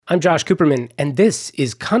I'm Josh Cooperman, and this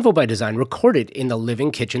is Convo by Design, recorded in the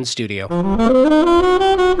Living Kitchen studio.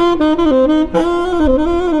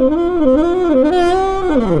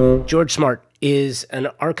 George Smart is an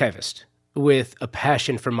archivist with a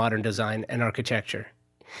passion for modern design and architecture.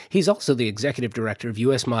 He's also the executive director of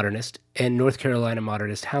U.S. Modernist and North Carolina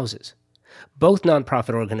Modernist Houses. Both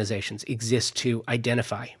nonprofit organizations exist to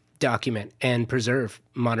identify, document, and preserve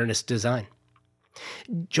modernist design.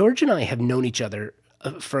 George and I have known each other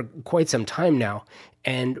for quite some time now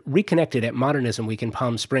and reconnected at Modernism Week in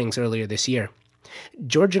Palm Springs earlier this year.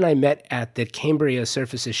 George and I met at the Cambria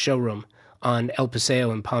Surfaces showroom on El Paseo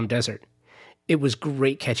in Palm Desert. It was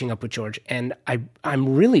great catching up with George, and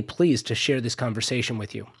I'm really pleased to share this conversation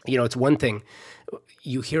with you. You know, it's one thing,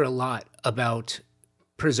 you hear a lot about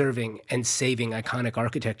preserving and saving iconic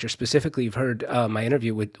architecture. Specifically, you've heard my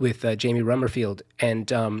interview with Jamie Rummerfield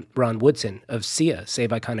and Ron Woodson of SIA, Save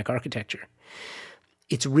Iconic Architecture.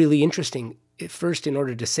 It's really interesting. First, in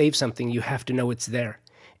order to save something, you have to know it's there.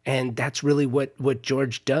 And that's really what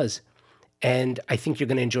George does. And I think you're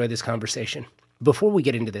going to enjoy this conversation. Before we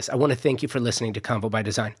get into this, I want to thank you for listening to Convo by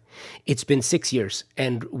Design. It's been 6 years,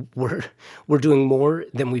 and we're doing more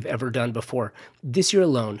than we've ever done before. This year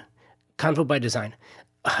alone, Convo by Design,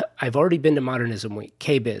 I've already been to Modernism Week,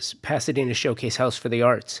 KBIS, Pasadena Showcase House for the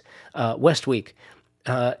Arts, West Week.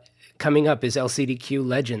 Coming up is LCDQ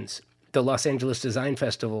Legends, the Los Angeles Design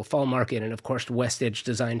Festival, Fall Market, and of course, West Edge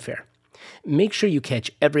Design Fair. Make sure you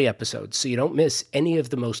catch every episode so you don't miss any of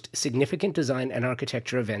the most significant design and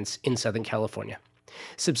architecture events in Southern California.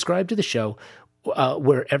 Subscribe to the show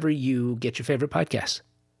wherever you get your favorite podcasts.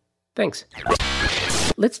 Thanks.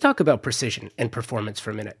 Let's talk about precision and performance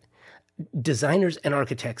for a minute. Designers and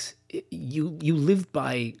architects, you live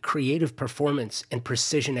by creative performance and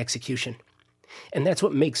precision execution. And that's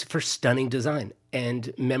what makes for stunning design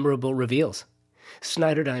and memorable reveals.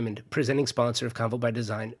 Snyder Diamond, presenting sponsor of Convo by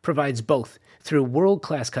Design, provides both through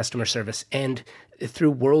world-class customer service and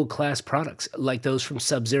through world-class products like those from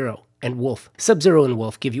Sub-Zero and Wolf. Sub-Zero and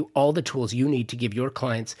Wolf give you all the tools you need to give your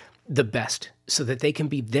clients the best so that they can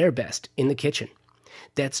be their best in the kitchen.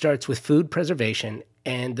 That starts with food preservation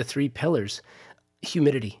and the 3 pillars: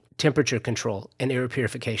 humidity, temperature control, and air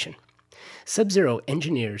purification. Sub-Zero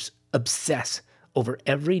engineers obsess over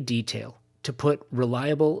every detail to put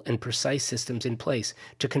reliable and precise systems in place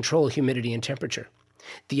to control humidity and temperature.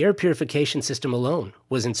 The air purification system alone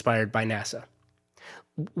was inspired by NASA.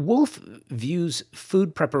 Wolf views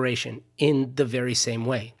food preparation in the very same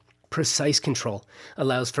way. Precise control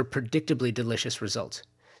allows for predictably delicious results.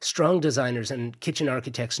 Strong designers and kitchen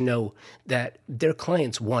architects know that their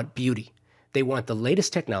clients want beauty. They want the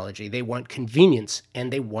latest technology, they want convenience,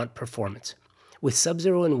 and they want performance. With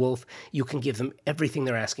Sub-Zero and Wolf, you can give them everything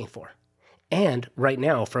they're asking for. And right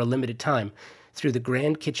now, for a limited time, through the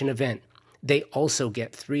Grand Kitchen event, they also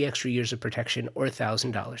get 3 extra years of protection or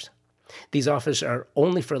 $1,000. These offers are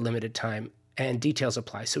only for a limited time, and details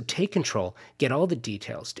apply. So take control, get all the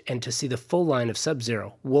details, and to see the full line of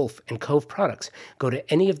Sub-Zero, Wolf, and Cove products, go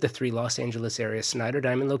to any of the 3 Los Angeles area Snyder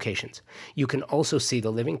Diamond locations. You can also see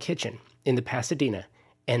the Living Kitchen in the Pasadena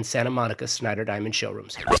and Santa Monica Snyder Diamond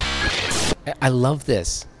showrooms. I love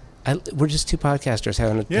this. We're just 2 podcasters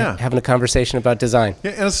having a conversation about design.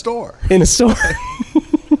 Yeah, in a store. In a store.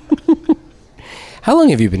 How long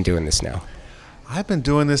have you been doing this now? I've been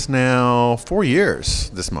doing this now 4 years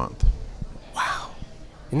this month. Wow.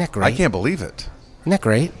 Isn't that great? I can't believe it. Isn't that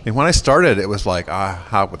great? And when I started, it was like,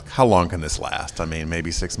 how long can this last? I mean,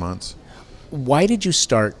 maybe 6 months. Why did you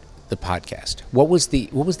start the podcast? What was the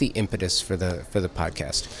impetus for the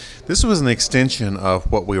podcast? This was an extension of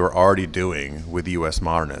what we were already doing with U.S.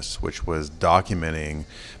 Modernists, which was documenting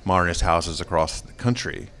modernist houses across the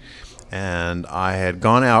country. And I had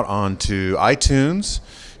gone out onto iTunes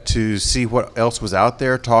to see what else was out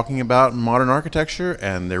there talking about modern architecture,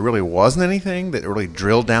 and there really wasn't anything that really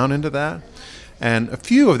drilled down into that. And a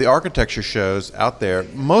few of the architecture shows out there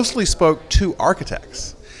mostly spoke to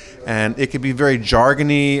architects. And it could be very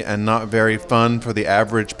jargony and not very fun for the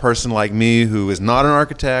average person like me who is not an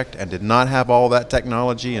architect and did not have all that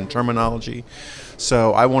technology and terminology.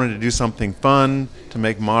 So I wanted to do something fun to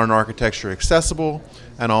make modern architecture accessible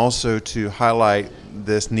and also to highlight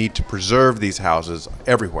this need to preserve these houses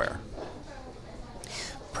everywhere.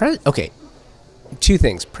 Okay, 2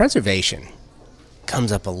 things. Preservation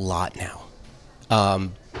comes up a lot now,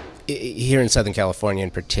 here in Southern California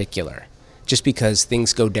in particular. Just because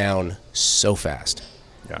things go down so fast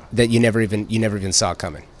that you never even saw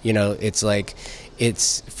coming. You know, it's like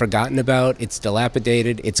it's forgotten about, it's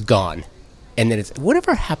dilapidated, it's gone. And then it's,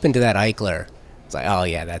 whatever happened to that Eichler? It's like, oh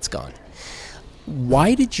yeah, that's gone.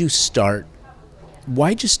 Why did you start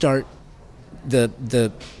Why'd you start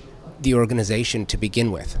the organization to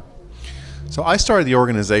begin with? So I started the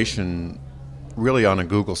organization really on a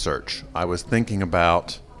Google search.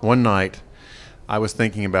 One night, I was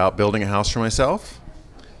thinking about building a house for myself,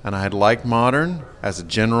 and I had liked modern as a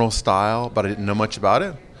general style, but I didn't know much about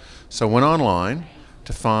it. So I went online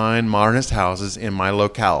to find modernist houses in my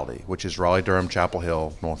locality, which is Raleigh-Durham, Chapel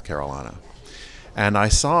Hill, North Carolina. And I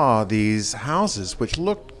saw these houses which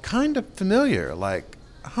looked kind of familiar, like,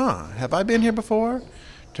 have I been here before?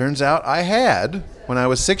 Turns out I had. When I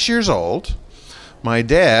was 6 years old, my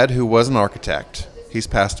dad, who was an architect, he's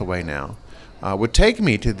passed away now, would take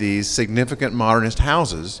me to these significant modernist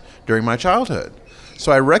houses during my childhood.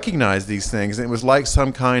 So I recognized these things, and it was like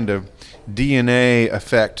some kind of DNA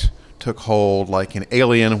effect took hold, like in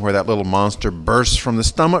Alien, where that little monster bursts from the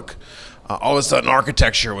stomach. All of a sudden,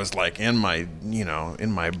 architecture was like in my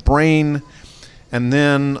brain. And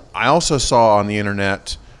then I also saw on the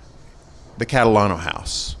internet the Catalano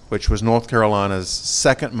House, which was North Carolina's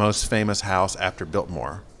second most famous house after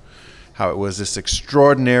Biltmore. How it was this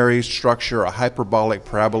extraordinary structure, a hyperbolic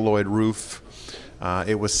paraboloid roof.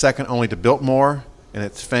 It was second only to Biltmore in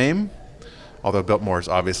its fame, although Biltmore is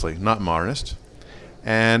obviously not modernist.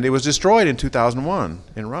 And it was destroyed in 2001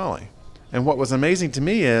 in Raleigh. And what was amazing to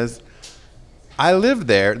me is I lived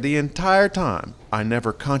there the entire time. I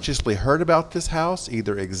never consciously heard about this house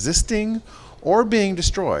either existing or being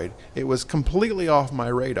destroyed. It was completely off my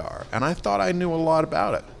radar, and I thought I knew a lot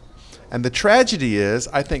about it. And the tragedy is,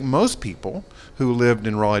 I think most people who lived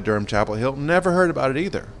in Raleigh-Durham, Chapel Hill never heard about it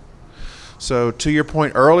either. So to your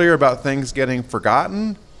point earlier about things getting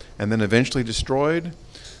forgotten and then eventually destroyed,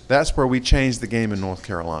 that's where we changed the game in North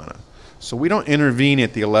Carolina. So we don't intervene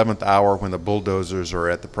at the 11th hour when the bulldozers are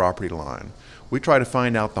at the property line. We try to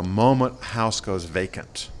find out the moment a house goes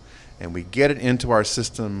vacant, and we get it into our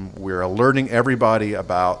system. We're alerting everybody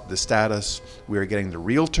about the status. We're getting the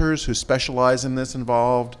realtors who specialize in this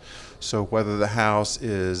involved. So whether the house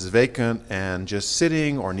is vacant and just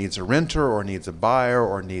sitting, or needs a renter, or needs a buyer,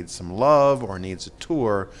 or needs some love, or needs a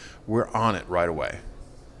tour, we're on it right away.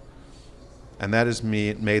 And that has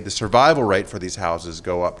made the survival rate for these houses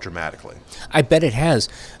go up dramatically. I bet it has.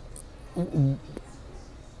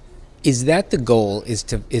 Is that the goal, is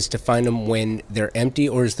to find them when they're empty,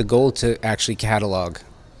 or is the goal to actually catalog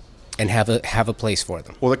and have a place for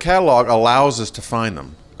them? Well, the catalog allows us to find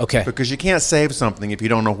them. Okay. Because you can't save something if you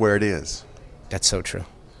don't know where it is. That's so true.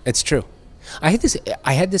 It's true. I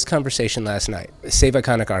had this conversation last night. Save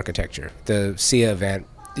Iconic Architecture, the SIA event.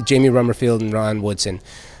 Jamie Rummerfield and Ron Woodson.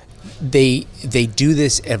 They do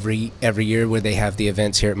this every year, where they have the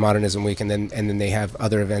events here at Modernism Week, and then they have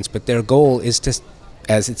other events. But their goal is to,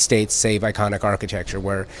 as it states, save iconic architecture,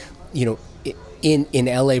 where, in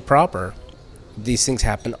LA proper, these things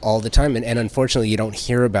happen all the time, and unfortunately you don't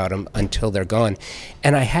hear about them until they're gone.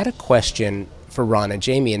 And I had a question for Ron and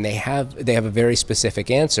Jamie, and they have a very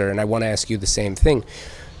specific answer, and I want to ask you the same thing.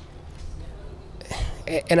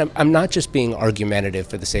 And I'm not just being argumentative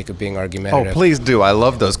for the sake of being argumentative. Oh, please do. I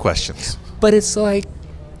love those questions. But it's like,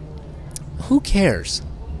 who cares?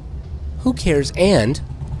 Who cares? And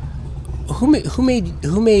who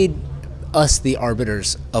made us the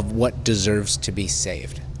arbiters of what deserves to be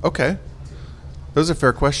saved? Okay. Those are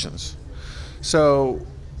fair questions. So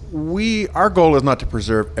our goal is not to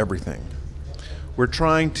preserve everything. We're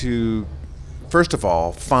trying to, first of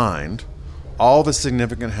all, find all the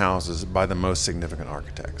significant houses by the most significant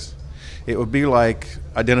architects. It would be like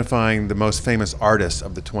identifying the most famous artists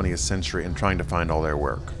of the 20th century and trying to find all their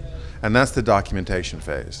work. And that's the documentation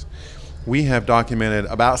phase. We have documented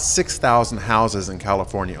about 6,000 houses in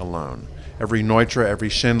California alone. Every Neutra, every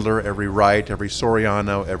Schindler, every Wright, every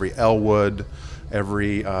Soriano, every Elwood,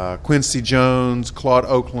 every Quincy Jones, Claude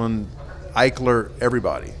Oakland, Eichler,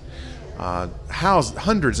 everybody.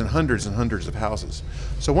 Hundreds and hundreds and hundreds of houses.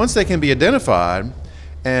 So once they can be identified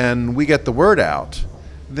and we get the word out,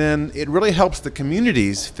 then it really helps the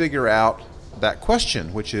communities figure out that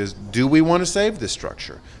question, which is, do we want to save this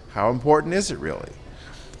structure? How important is it really?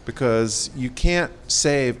 Because you can't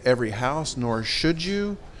save every house, nor should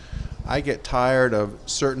you. I get tired of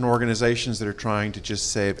certain organizations that are trying to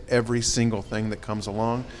just save every single thing that comes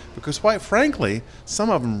along, because quite frankly,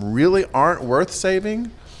 some of them really aren't worth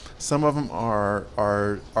saving. Some of them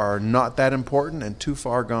are not that important and too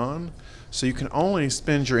far gone. So you can only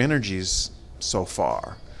spend your energies so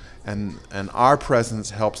far. And our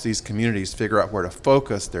presence helps these communities figure out where to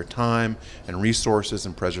focus their time and resources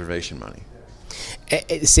and preservation money.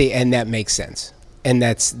 See, and that makes sense. And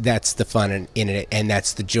that's the fun in it, and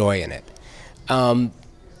that's the joy in it.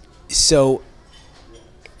 So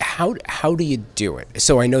how do you do it?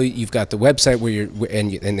 So I know you've got the website where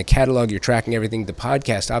and the catalog, you're tracking everything, the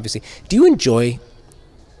podcast, obviously. Do you enjoy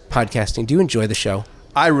podcasting? Do you enjoy the show?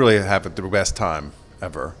 I really have the best time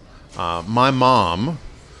ever. My mom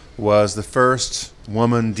was the first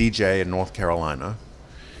woman DJ in North Carolina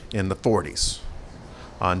in the 40s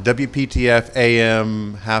on WPTF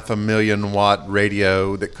AM 500,000 watt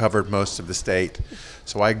radio that covered most of the state.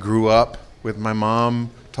 So I grew up with my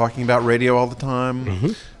mom talking about radio all the time.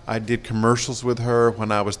 Mm-hmm. I did commercials with her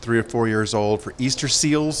when I was 3 or 4 years old for Easter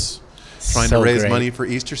seals, trying to raise money for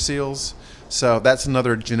Easter seals. So that's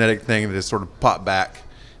another genetic thing that has sort of popped back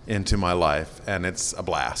into my life, and it's a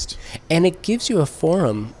blast. And it gives you a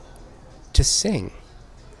forum to sing.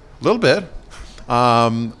 A little bit.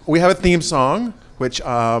 We have a theme song, which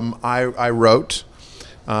I wrote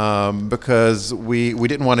because we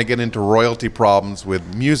didn't want to get into royalty problems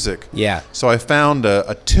with music. Yeah. So I found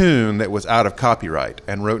a tune that was out of copyright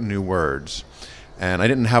and wrote new words. And I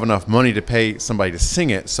didn't have enough money to pay somebody to sing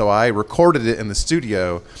it, so I recorded it in the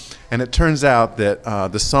studio. And it turns out that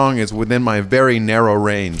the song is within my very narrow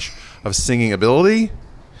range of singing ability.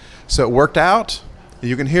 So it worked out.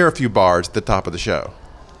 You can hear a few bars at the top of the show.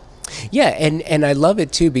 Yeah, and I love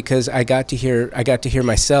it too because I got to hear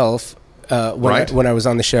myself when I was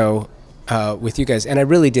on the show with you guys, and I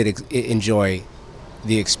really did enjoy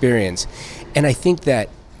the experience. And I think that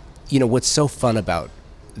what's so fun about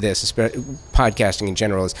this, podcasting in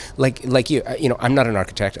general, is like you. I'm not an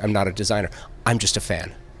architect. I'm not a designer. I'm just a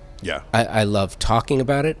fan. Yeah. I love talking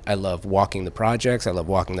about it. I love walking the projects. I love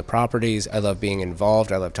walking the properties. I love being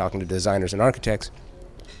involved. I love talking to designers and architects.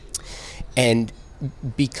 And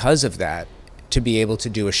because of that, to be able to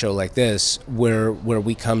do a show like this, where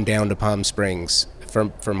we come down to Palm Springs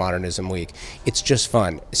for Modernism Week, it's just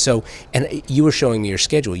fun. So, and you were showing me your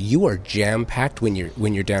schedule. You are jam packed when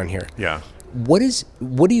you're down here. Yeah. What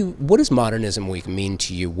does Modernism Week mean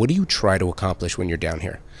to you? What do you try to accomplish when you're down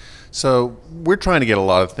here? So we're trying to get a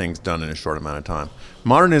lot of things done in a short amount of time.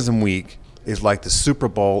 Modernism Week is like the Super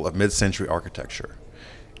Bowl of mid-century architecture.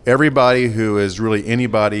 Everybody who is really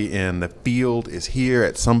anybody in the field is here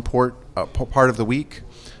at some part of the week,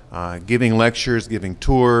 giving lectures, giving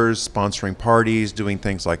tours, sponsoring parties, doing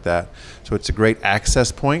things like that. So it's a great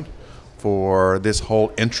access point for this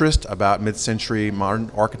whole interest about mid-century modern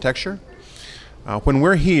architecture. When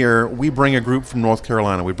we're here, we bring a group from North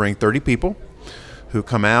Carolina. We bring 30 people who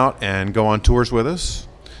come out and go on tours with us.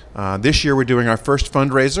 This year we're doing our first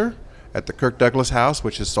fundraiser at the Kirk Douglas House,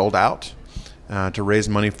 which is sold out, to raise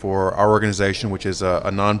money for our organization, which is a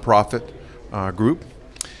nonprofit group.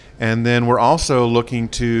 And then we're also looking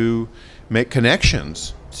to make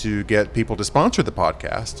connections to get people to sponsor the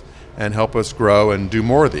podcast and help us grow and do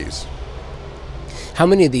more of these. How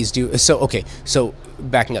many of these do? So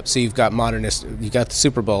backing up, so you've got Modernist, you've got the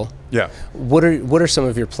Super Bowl. Yeah. What are some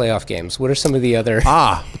of your playoff games? What are some of the other?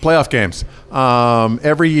 The playoff games.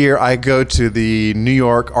 Every year I go to the New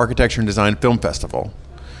York Architecture and Design Film Festival,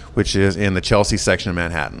 which is in the Chelsea section of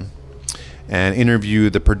Manhattan, and interview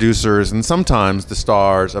the producers and sometimes the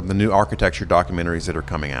stars of the new architecture documentaries that are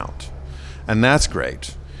coming out. And that's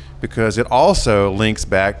great because it also links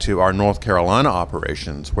back to our North Carolina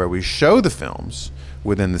operations where we show the films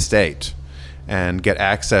within the state and get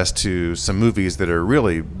access to some movies that are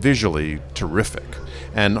really visually terrific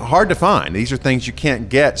and hard to find. These are things you can't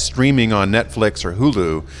get streaming on Netflix or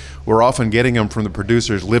Hulu. We're often getting them from the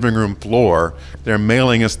producer's living room floor. They're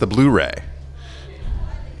mailing us the Blu-ray.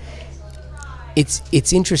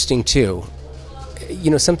 It's interesting too.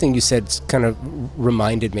 Something you said kind of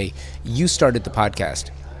reminded me. You started the podcast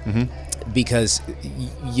because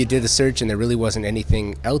you did a search and there really wasn't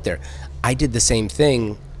anything out there. I did the same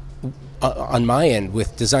thing on my end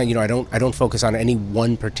with design. I don't focus on any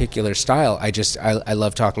one particular style. I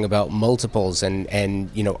love talking about multiples and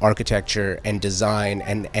architecture and design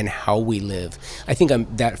and how we live. I think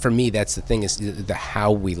that for me that's the thing, is the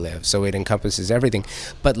how we live. So it encompasses everything.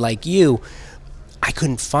 But like you, I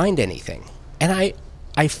couldn't find anything, and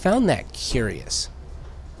I found that curious,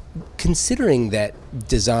 considering that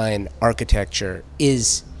design architecture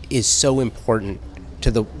is so important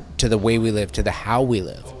to the way we live, to the how we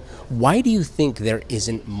live. Why do you think there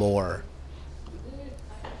isn't more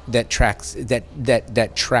that tracks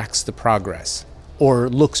the progress or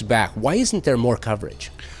looks back? Why isn't there more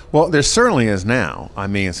coverage? Well, there certainly is now. I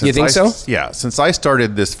mean, you think so? Yeah, since I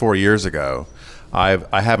started this 4 years ago,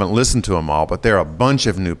 I haven't listened to them all, but there are a bunch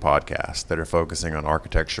of new podcasts that are focusing on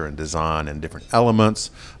architecture and design and different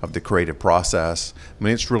elements of the creative process. I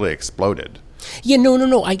mean, it's really exploded. Yeah,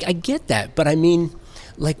 no, I get that, but I mean,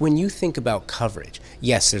 Like when you think about coverage,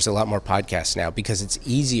 yes, there's a lot more podcasts now because it's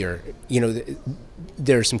easier.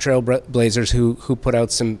 There are some trailblazers who put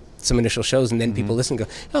out some initial shows, and then people listen and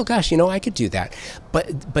go, oh gosh, I could do that.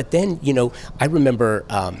 But then, I remember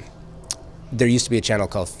there used to be a channel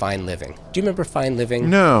called Fine Living. Do you remember Fine Living?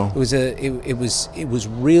 No. It was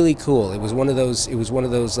really cool. It was one of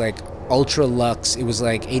those like ultra luxe. It was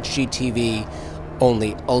like HGTV,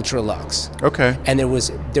 only ultra luxe. Okay. And there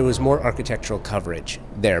was more architectural coverage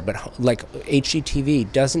there, but like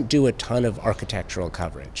HGTV doesn't do a ton of architectural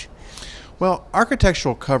coverage. Well,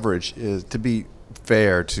 architectural coverage is, to be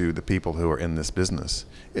fair to the people who are in this business,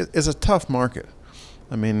 is a tough market.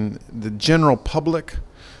 I mean, the general public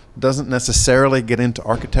doesn't necessarily get into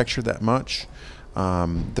architecture that much.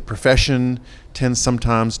 The profession tends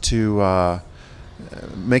sometimes to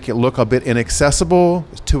make it look a bit inaccessible,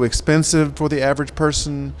 too expensive for the average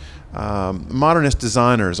person. Modernist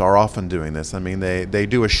designers are often doing this. I mean, they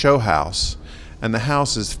do a show house, and the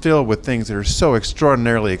house is filled with things that are so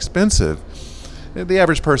extraordinarily expensive, the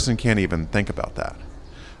average person can't even think about that.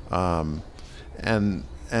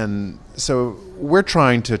 And so we're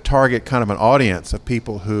trying to target kind of an audience of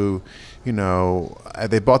people who,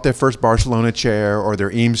 they bought their first Barcelona chair or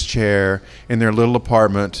their Eames chair in their little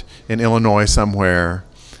apartment in Illinois somewhere.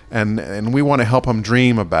 And we want to help them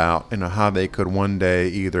dream about, how they could one day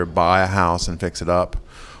either buy a house and fix it up,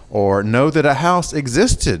 or know that a house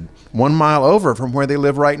existed 1 mile over from where they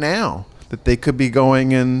live right now that they could be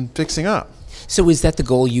going and fixing up. So is that the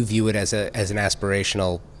goal? You view it as an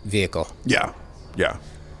aspirational vehicle? Yeah.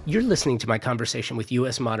 You're listening to my conversation with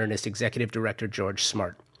U.S. Modernist Executive Director George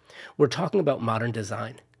Smart. We're talking about modern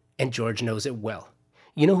design, and George knows it well.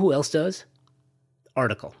 You know who else does?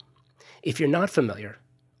 Article. If you're not familiar,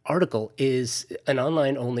 Article is an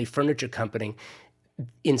online-only furniture company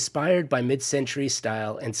inspired by mid-century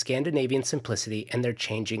style and Scandinavian simplicity, and they're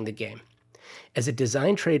changing the game. As a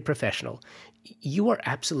design trade professional, you are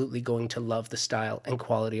absolutely going to love the style and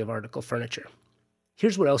quality of Article furniture.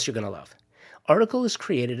 Here's what else you're going to love. Article has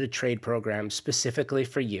created a trade program specifically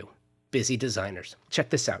for you, busy designers.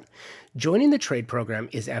 Check this out. Joining the trade program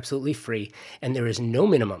is absolutely free, and there is no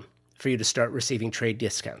minimum for you to start receiving trade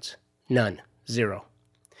discounts. None. Zero.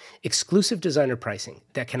 Exclusive designer pricing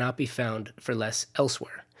that cannot be found for less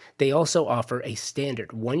elsewhere. They also offer a standard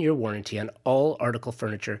 1-year warranty on all Article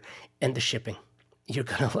furniture and the shipping. You're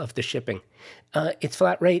going to love the shipping. It's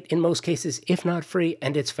flat rate in most cases, if not free,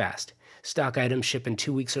 and it's fast. Stock items ship in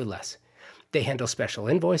 2 weeks or less. They handle special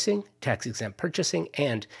invoicing, tax-exempt purchasing,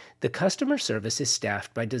 and the customer service is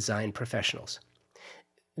staffed by design professionals.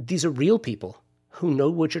 These are real people who know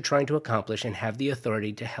what you're trying to accomplish and have the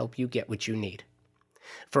authority to help you get what you need.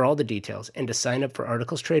 For all the details and to sign up for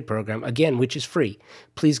Article's trade program, again, which is free,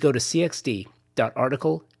 please go to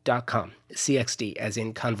cxd.article.com. CXD as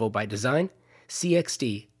in Convo by Design,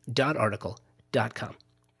 cxd.article.com.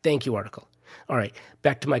 Thank you, Article. All right,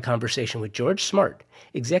 back to my conversation with George Smart,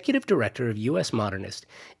 Executive Director of U.S. Modernist,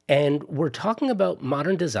 and we're talking about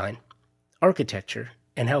modern design, architecture,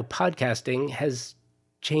 and how podcasting has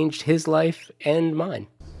changed his life and mine.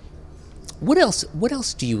 What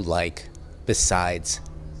else do you like besides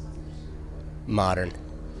modern?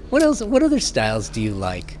 What other styles do you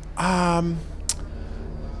like? I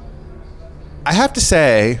have to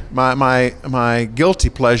say, my guilty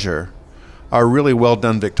pleasure are really well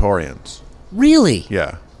done Victorians. Really?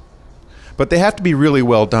 Yeah. But they have to be really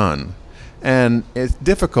well done. And it's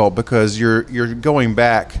difficult because you're going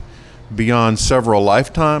back beyond several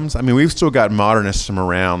lifetimes. I mean, we've still got modernists from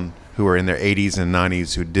around who are in their 80s and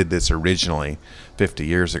 90s who did this originally 50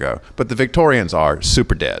 years ago. But the Victorians are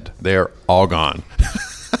super dead. They're all gone.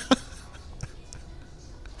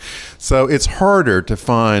 So it's harder to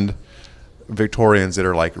find Victorians that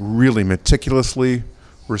are like really meticulously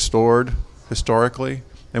restored historically.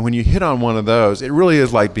 And when you hit on one of those, it really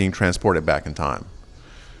is like being transported back in time.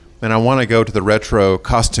 And I want to go to the retro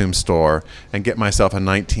costume store and get myself a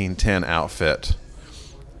 1910 outfit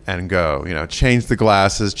and go, change the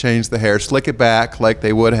glasses, change the hair, slick it back like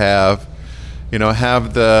they would have,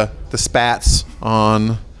 have the spats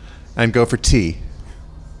on and go for tea.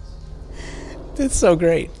 That's so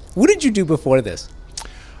great. What did you do before this?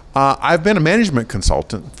 I've been a management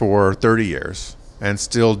consultant for 30 years. And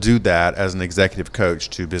still do that as an executive coach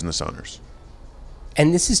to business owners.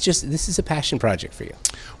 And this is a passion project for you.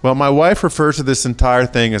 Well, my wife refers to this entire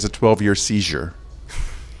thing as a 12-year seizure,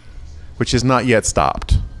 which is not yet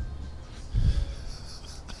stopped.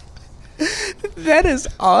 That is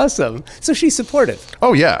awesome. So she's supportive.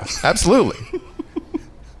 Oh, yeah, absolutely.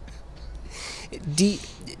 Do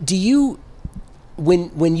you,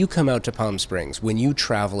 when you come out to Palm Springs, when you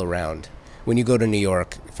travel around, when you go to New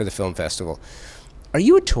York for the film festival. Are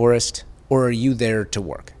you a tourist or are you there to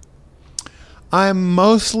work? I'm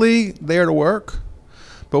mostly there to work,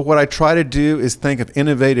 but what I try to do is think of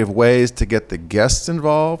innovative ways to get the guests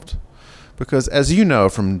involved. Because as you know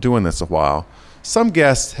from doing this a while, some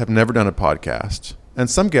guests have never done a podcast, and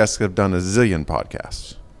some guests have done a zillion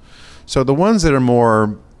podcasts. So the ones that are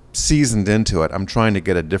more seasoned into it, I'm trying to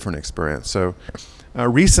get a different experience. So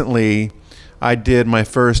recently, I did my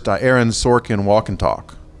first Aaron Sorkin walk and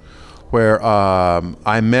talk, where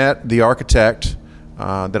I met the architect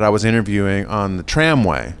that I was interviewing on the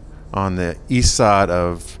tramway on the east side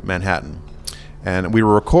of Manhattan. And we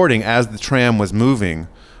were recording as the tram was moving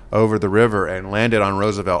over the river and landed on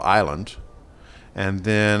Roosevelt Island. And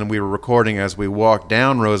then we were recording as we walked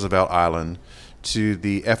down Roosevelt Island to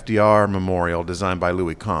the FDR Memorial designed by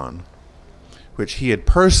Louis Kahn, which he had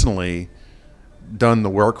personally done the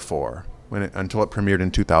work for until it premiered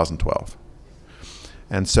in 2012.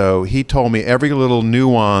 And so he told me every little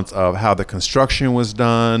nuance of how the construction was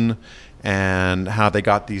done and how they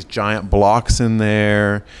got these giant blocks in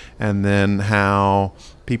there, and then how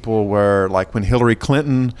people were, like when Hillary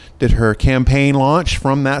Clinton did her campaign launch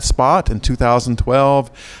from that spot in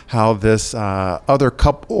 2012, how this other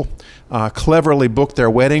couple cleverly booked their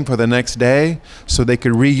wedding for the next day so they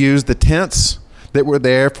could reuse the tents that were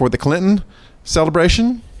there for the Clinton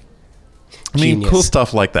celebration. I mean, Genius. cool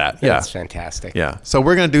stuff like that. Yeah. That's fantastic. Yeah. So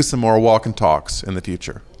we're going to do some more walk and talks in the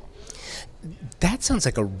future. That sounds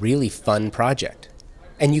like a really fun project.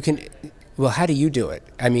 And you can, well, how do you do it?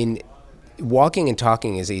 I mean, walking and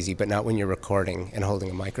talking is easy, but not when you're recording and holding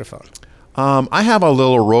a microphone. I have a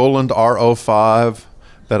little Roland R05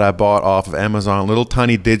 that I bought off of Amazon, little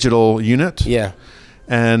tiny digital unit. Yeah.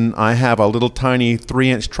 And I have a little tiny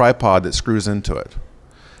 3-inch tripod that screws into it.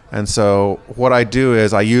 And so what I do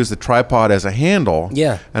is I use the tripod as a handle,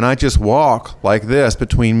 Yeah. and I just walk like this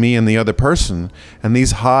between me and the other person, and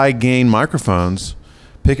these high gain microphones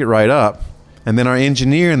pick it right up, and then our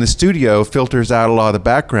engineer in the studio filters out a lot of the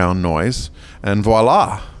background noise, and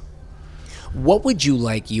voila. What would you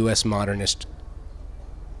like U.S. Modernist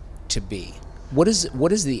to be?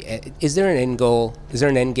 Is there an end goal? Is there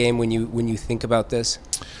an end game when you think about this?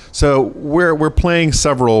 So we're playing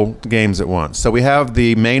several games at once. So we have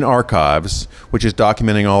the main archives, which is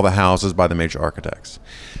documenting all the houses by the major architects.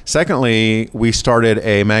 Secondly, we started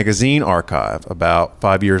a magazine archive about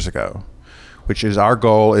 5 years ago, which is our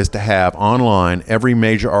goal is to have online every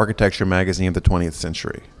major architecture magazine of the 20th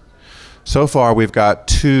century. So far, we've got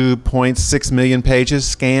 2.6 million pages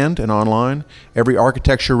scanned and online. Every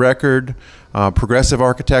architecture record, progressive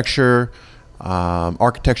architecture,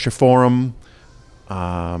 architecture forum,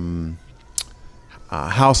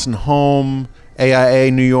 House and Home,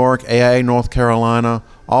 AIA New York, AIA North Carolina,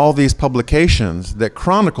 all these publications that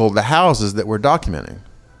chronicle the houses that we're documenting.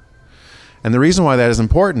 And the reason why that is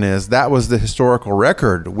important is that was the historical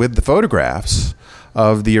record with the photographs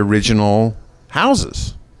of the original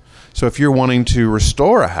houses. So if you're wanting to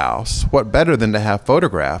restore a house, what better than to have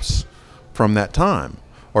photographs from that time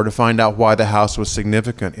or to find out why the house was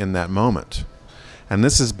significant in that moment? And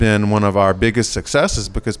this has been one of our biggest successes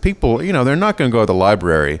because people, they're not going to go to the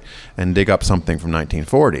library and dig up something from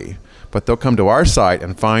 1940, but they'll come to our site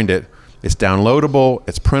and find it. It's downloadable,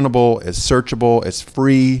 it's printable, it's searchable, it's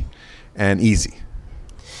free and easy.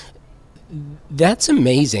 That's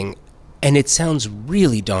amazing, and it sounds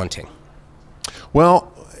really daunting. Well,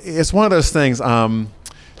 it's one of those things.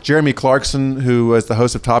 Jeremy Clarkson, who was the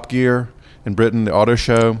host of Top Gear in Britain, the auto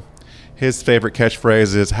show, his favorite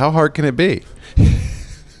catchphrase is, "How hard can it be?"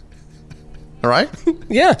 All right?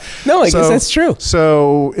 Yeah. No, I guess that's true.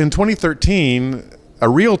 So in 2013, a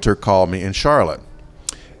realtor called me in Charlotte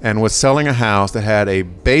and was selling a house that had a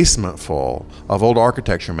basement full of old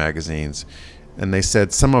architecture magazines. And they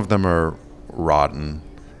said, some of them are rotten.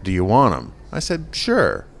 Do you want them? I said,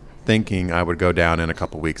 sure, thinking I would go down in a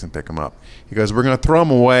couple of weeks and pick them up. He goes, we're going to throw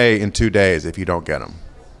them away in 2 days if you don't get them.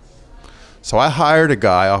 So I hired a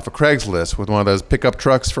guy off of Craigslist with one of those pickup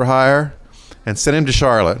trucks for hire and sent him to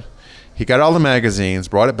Charlotte. He got all the magazines,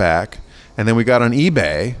 brought it back, and then we got on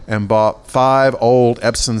eBay and bought 5 old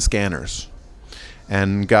Epson scanners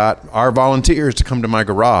and got our volunteers to come to my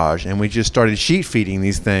garage, and we just started sheet feeding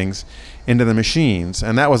these things into the machines,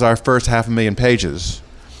 and that was our first 500,000 pages.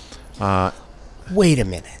 Wait a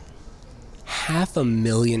minute.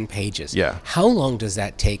 500,000 pages? Yeah. How long does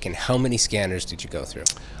that take, and how many scanners did you go through?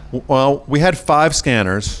 Well, we had 5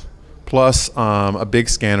 scanners plus a big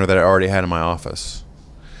scanner that I already had in my office.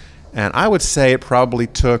 And I would say it probably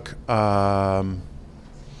took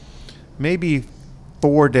maybe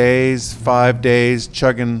 4 days, 5 days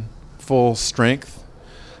chugging full strength.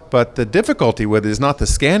 But the difficulty with it is not the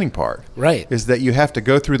scanning part. Right. Is that you have to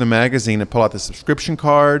go through the magazine and pull out the subscription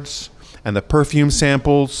cards and the perfume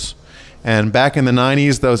samples. And back in the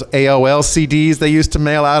 90s, those AOL CDs they used to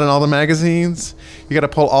mail out in all the magazines, you got to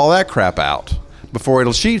pull all that crap out before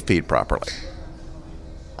it'll sheet feed properly.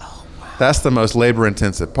 Oh, wow. That's the most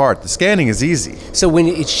labor-intensive part. The scanning is easy. So when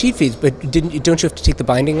it sheet feeds, but don't you have to take the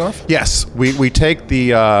binding off? Yes, we take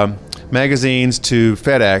the magazines to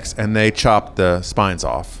FedEx and they chop the spines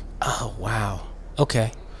off. Oh, wow.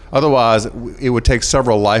 Okay. Otherwise, it would take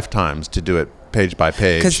several lifetimes to do it page by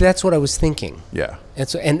page. Because that's what I was thinking. Yeah. And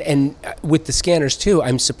so, and with the scanners too,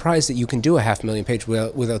 I'm surprised that you can do a 500,000 page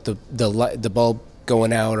without the bulb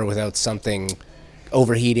going out or without something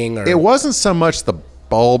overheating. Or it wasn't so much the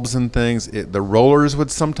bulbs and things. The rollers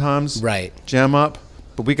would sometimes jam up.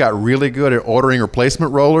 But we got really good at ordering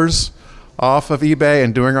replacement rollers off of eBay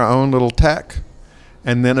and doing our own little tech.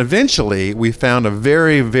 And then eventually we found a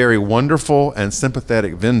very, very wonderful and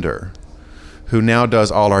sympathetic vendor who now does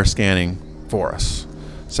all our scanning for us.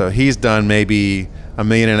 So he's done maybe 1.5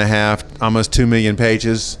 million, almost 2 million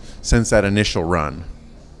pages since that initial run.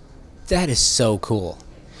 That is so cool.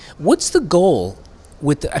 What's the goal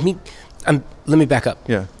with let me back up.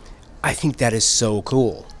 Yeah. I think that is so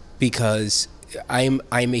cool because I'm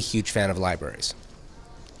a huge fan of libraries.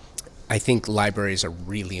 I think libraries are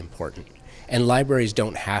really important. And libraries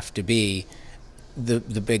don't have to be the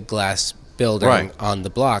big glass building on the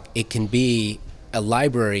block. It can be, a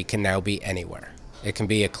library can now be anywhere. It can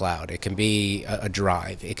be a cloud. It can be a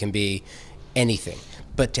drive. It can be anything.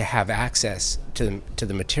 But to have access to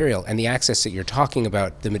the material, and the access that you're talking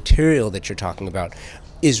about, the material that you're talking about,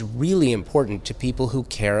 is really important to people who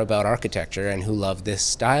care about architecture and who love this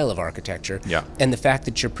style of architecture. Yeah. And the fact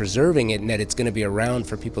that you're preserving it and that it's going to be around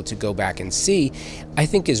for people to go back and see, I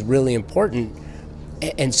think is really important.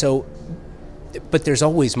 And so, but there's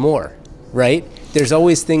always more, right? There's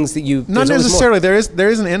always things that you... Not necessarily. There is an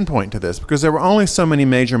endpoint to this because there were only so many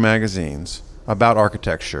major magazines about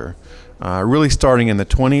architecture, really starting in the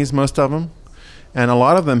 20s, most of them. And a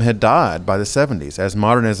lot of them had died by the 70s as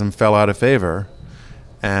modernism fell out of favor.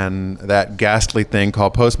 And that ghastly thing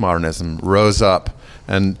called postmodernism rose up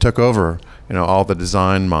and took over, all the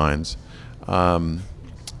design minds.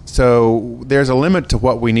 So there's a limit to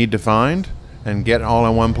what we need to find and get all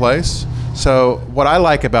in one place. So what I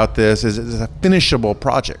like about this is it's a finishable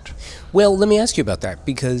project. Well, let me ask you about that,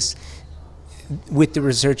 because with the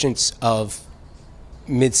resurgence of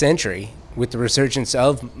mid-century, with the resurgence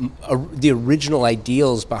of the original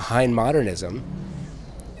ideals behind modernism,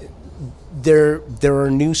 there are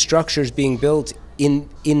new structures being built in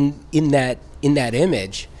that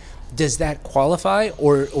image. Does that qualify,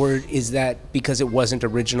 or is that because it wasn't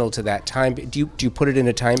original to that time? Do you put it in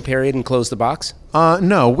a time period and close the box?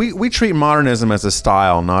 No, we treat modernism as a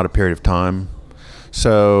style, not a period of time.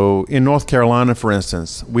 So in North Carolina, for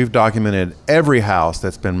instance, we've documented every house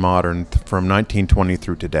that's been modern from 1920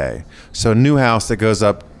 through today. So a new house that goes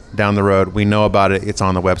up down the road, we know about it. It's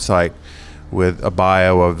on the website with a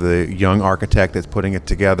bio of the young architect that's putting it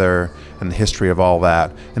together and the history of all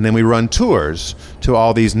that. And then we run tours to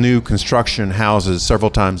all these new construction houses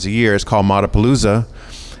several times a year. It's called Modapalooza.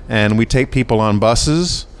 And we take people on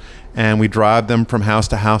buses and we drive them from house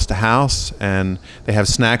to house to house. And they have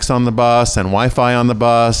snacks on the bus and Wi-Fi on the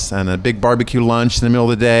bus and a big barbecue lunch in the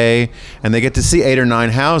middle of the day. And they get to see 8 or 9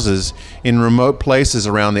 houses in remote places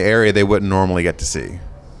around the area they wouldn't normally get to see.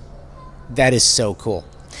 That is so cool.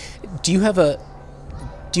 Do you have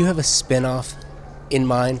a spin-off in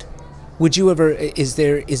mind? Would you ever, is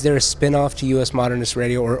there a spin-off to US Modernist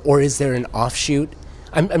Radio, or is there an offshoot?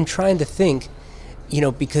 I'm trying to think,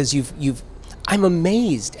 because I'm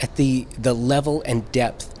amazed at the level and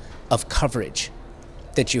depth of coverage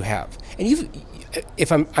that you have. And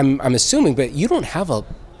I'm assuming, but you don't have a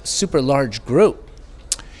super large group.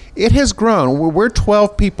 It has grown. We're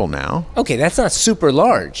 12 people now. Okay, that's not super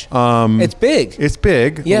large. It's big. It's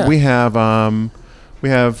big. Yeah. We have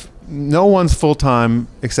no one's full time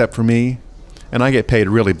except for me, and I get paid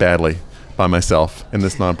really badly by myself in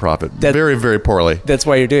this nonprofit. Very, very poorly. That's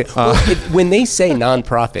why you're doing it. When they say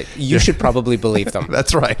nonprofit, you should probably believe them.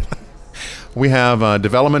 That's right. We have a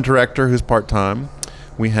development director who's part-time.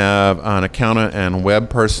 We have an accountant and web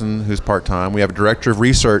person who's part-time. We have a director of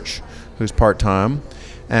research who's part-time.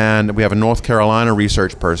 And we have a North Carolina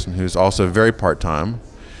research person who's also very part-time.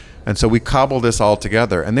 And so we cobble this all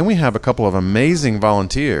together. And then we have a couple of amazing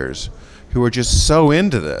volunteers who are just so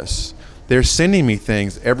into this. They're sending me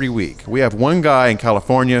things every week. We have one guy in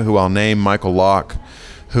California who I'll name Michael Locke,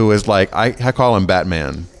 who is like, I call him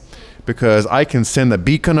Batman, because I can send the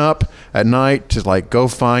beacon up at night to like go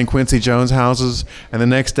find Quincy Jones houses, and the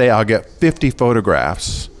next day I'll get 50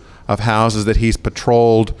 photographs of houses that he's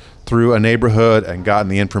patrolled through a neighborhood and gotten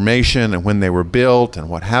the information and when they were built and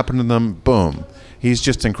what happened to them. Boom. He's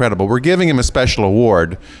just incredible. We're giving him a special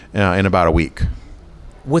award in about a week.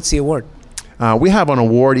 What's the award? We have an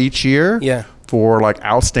award each year for like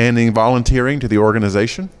outstanding volunteering to the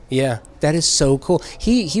organization. Yeah, that is so cool.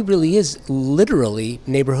 He really is literally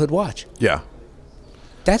Neighborhood Watch. Yeah.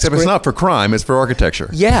 That's Except great. it's not for crime, it's for architecture.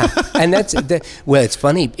 Yeah, and well, it's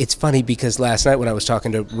funny. It's funny because last night when I was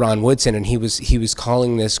talking to Ron Woodson, and he was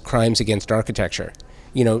calling this crimes against architecture.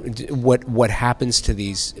 You know, what happens to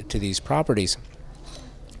these properties,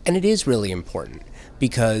 and it is really important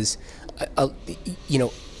because,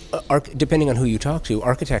 depending on who you talk to,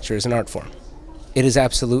 architecture is an art form. It is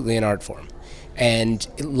absolutely an art form. And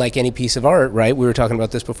like any piece of art, right? We were talking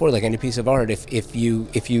about this before. Like any piece of art, if you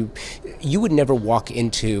would never walk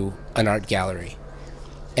into an art gallery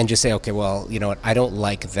and just say, okay, well, you know what? I don't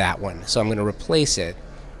like that one, so I'm going to replace it,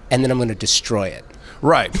 and then I'm going to destroy it.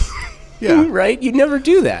 Right. Yeah. Right? You'd never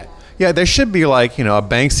do that. Yeah, there should be like, a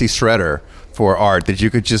Banksy shredder for art that you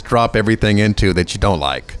could just drop everything into that you don't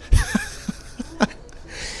like.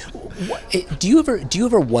 Do you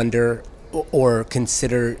ever wonder or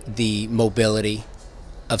consider the mobility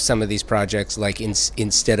of some of these projects, like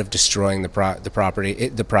instead of destroying the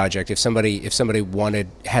project, if somebody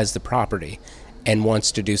has the property and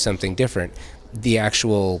wants to do something different, the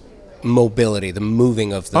actual mobility, the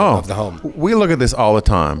moving of the home? We look at this all the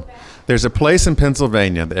time. There's a place in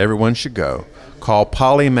Pennsylvania that everyone should go called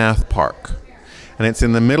Polymath Park, and it's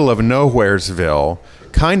in the middle of Nowheresville,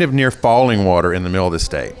 kind of near Fallingwater in the middle of the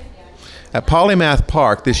state. At Polymath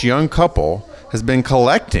Park, this young couple has been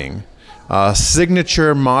collecting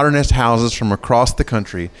signature modernist houses from across the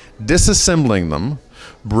country, disassembling them,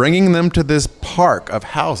 bringing them to this park of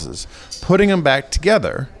houses, putting them back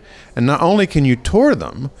together. And not only can you tour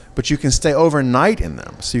them, but you can stay overnight in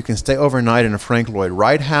them. So you can stay overnight in a Frank Lloyd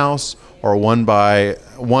Wright house or one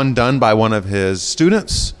done by one of his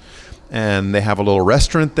students. And they have a little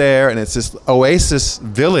restaurant there, and it's this oasis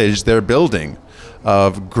village they're building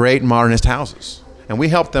of great modernist houses. And we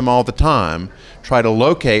help them all the time try to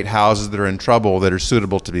locate houses that are in trouble that are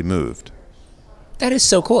suitable to be moved. That is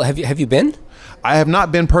so cool. Have you been? I have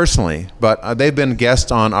not been personally, but they've been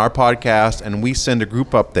guests on our podcast, and we send a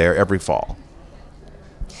group up there every fall.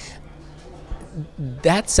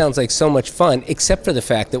 That sounds like so much fun, except for the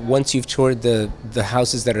fact that once you've toured the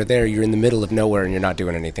houses that are there, you're in the middle of nowhere and you're not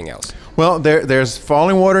doing anything else. Well, there's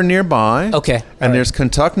Fallingwater nearby. Okay. And there's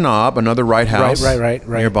Kentuck Knob, another Wright house right.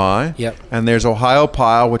 nearby. Yep. And there's Ohio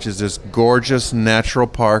Pile, which is this gorgeous natural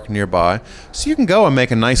park nearby. So you can go and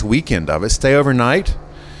make a nice weekend of it. Stay overnight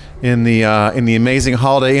in the amazing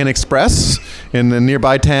Holiday Inn Express in the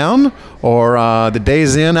nearby town, or the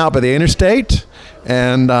Days Inn out by the interstate.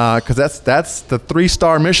 And because that's the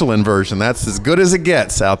 3-star Michelin version. That's as good as it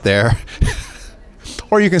gets out there.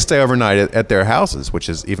 Or you can stay overnight at their houses, which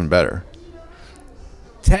is even better.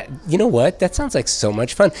 You know what? That sounds like so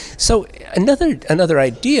much fun. So another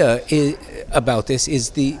idea about this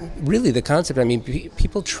is the concept. I mean,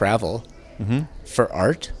 people travel for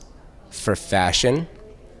art, for fashion.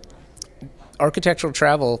 Architectural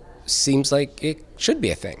travel seems like it should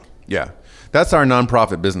be a thing. Yeah, that's our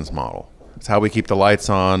nonprofit business model. It's how we keep the lights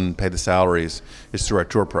on, pay the salaries, is through our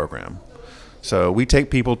tour program. So we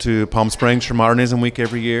take people to Palm Springs for Modernism Week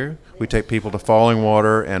every year. We take people to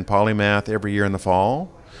Fallingwater and Polymath every year in the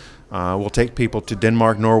fall. We'll take people to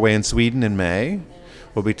Denmark, Norway, and Sweden in May.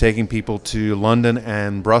 We'll be taking people to London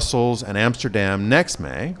and Brussels and Amsterdam next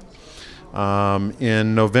May.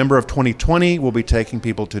 In November of 2020, we'll be taking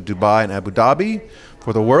people to Dubai and Abu Dhabi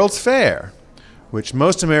for the World's Fair, which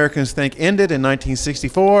most Americans think ended in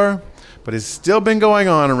 1964, but has still been going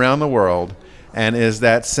on around the world, and is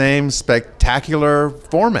that same spectacular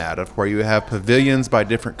format of where you have pavilions by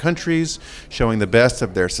different countries showing the best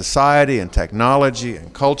of their society and technology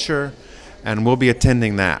and culture, and we'll be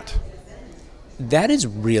attending that. That is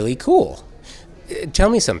really cool.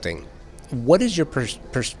 Tell me something. What is your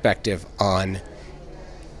perspective on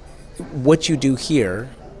what you do here,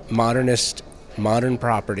 modern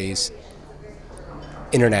properties,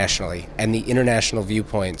 internationally, and the international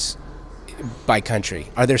viewpoints by country?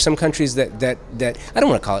 Are there some countries that I don't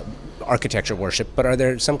want to call it architecture worship, but are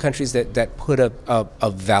there some countries that put a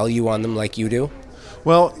value on them like you do?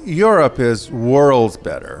 Well, Europe is worlds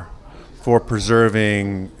better for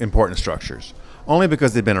preserving important structures, only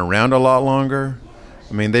because they've been around a lot longer.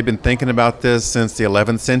 I mean, they've been thinking about this since the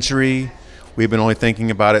 11th century. We've been only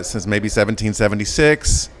thinking about it since maybe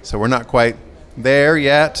 1776, so we're not quite there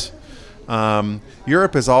yet.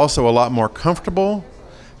 Europe is also a lot more comfortable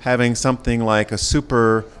having something like a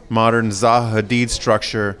super modern Zaha Hadid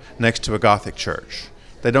structure next to a Gothic church.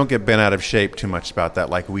 They don't get bent out of shape too much about that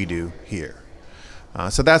like we do here.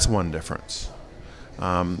 So that's one difference.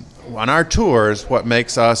 On our tours, what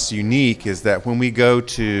makes us unique is that when we go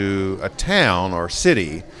to a town or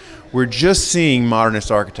city, we're just seeing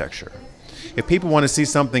modernist architecture. If people want to see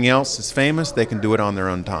something else that's famous, they can do it on their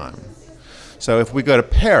own time. So if we go to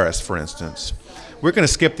Paris, for instance, we're going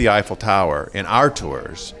to skip the Eiffel Tower in our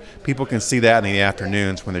tours. People can see that in the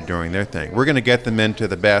afternoons when they're doing their thing. We're going to get them into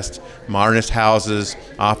the best modernist houses,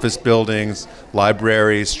 office buildings,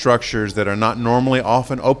 libraries, structures that are not normally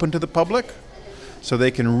often open to the public, so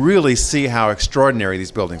they can really see how extraordinary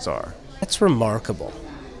these buildings are. That's remarkable.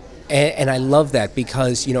 And I love that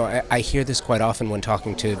because, I hear this quite often when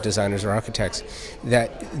talking to designers or architects,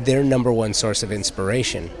 that their number one source of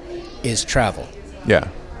inspiration is travel. Yeah.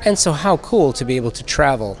 And so how cool to be able to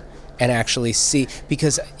travel and actually see,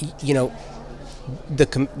 because,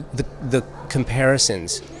 the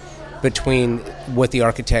comparisons between what the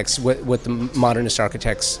architects, what the modernist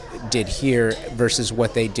architects did here versus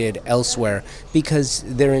what they did elsewhere, because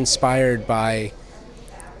they're inspired by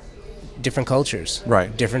different cultures,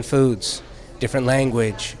 right? Different foods, different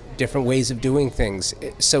language, different ways of doing things.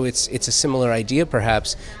 So it's a similar idea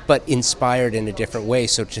perhaps, but inspired in a different way.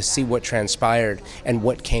 So to see what transpired and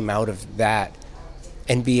what came out of that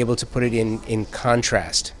and be able to put it in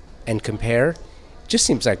contrast and compare just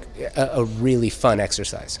seems like a really fun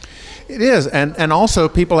exercise. It is, and also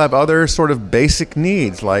people have other sort of basic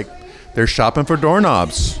needs, like they're shopping for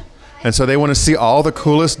doorknobs, and so they want to see all the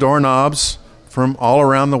coolest doorknobs from all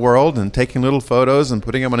around the world and taking little photos and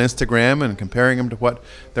putting them on Instagram and comparing them to what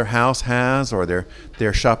their house has, or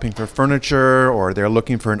they're shopping for furniture, or they're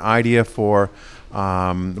looking for an idea for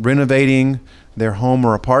renovating their home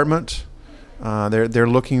or apartment. They're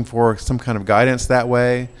looking for some kind of guidance that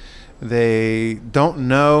way. They don't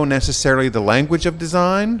know necessarily the language of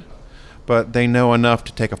design, but they know enough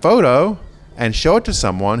to take a photo and show it to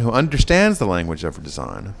someone who understands the language of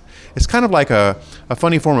design. It's kind of like a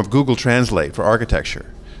funny form of Google Translate for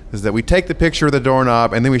architecture, is that we take the picture of the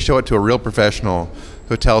doorknob and then we show it to a real professional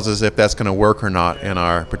who tells us if that's going to work or not in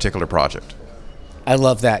our particular project. I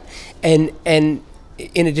love that. And in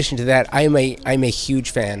addition to that, I'm a huge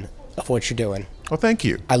fan of what you're doing. Well, thank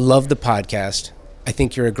you. I love the podcast. I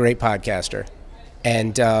think you're a great podcaster.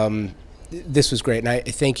 And this was great. And I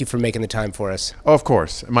thank you for making the time for us. Oh, of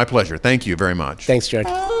course. My pleasure. Thank you very much. Thanks, George.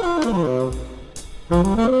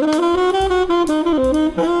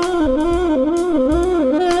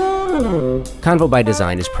 Convo by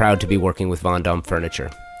Design is proud to be working with Vendôme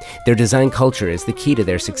Furniture. Their design culture is the key to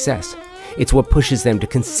their success. It's what pushes them to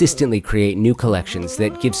consistently create new collections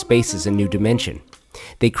that give spaces a new dimension.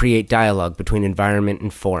 They create dialogue between environment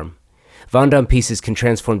and form. Vendôme pieces can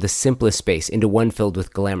transform the simplest space into one filled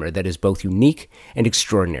with glamour that is both unique and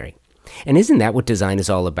extraordinary. And isn't that what design is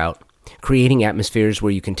all about? Creating atmospheres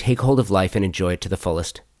where you can take hold of life and enjoy it to the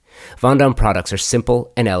fullest. Vendôme products are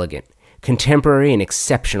simple and elegant, contemporary and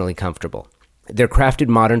exceptionally comfortable. Their crafted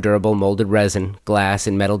modern durable molded resin, glass,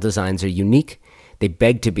 and metal designs are unique. They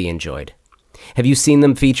beg to be enjoyed. Have you seen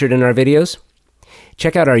them featured in our videos?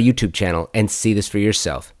 Check out our YouTube channel and see this for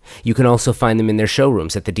yourself. You can also find them in their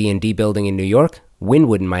showrooms at the D&D building in New York,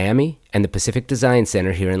 Wynwood in Miami, and the Pacific Design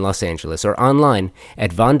Center here in Los Angeles, or online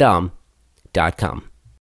at vendome.com.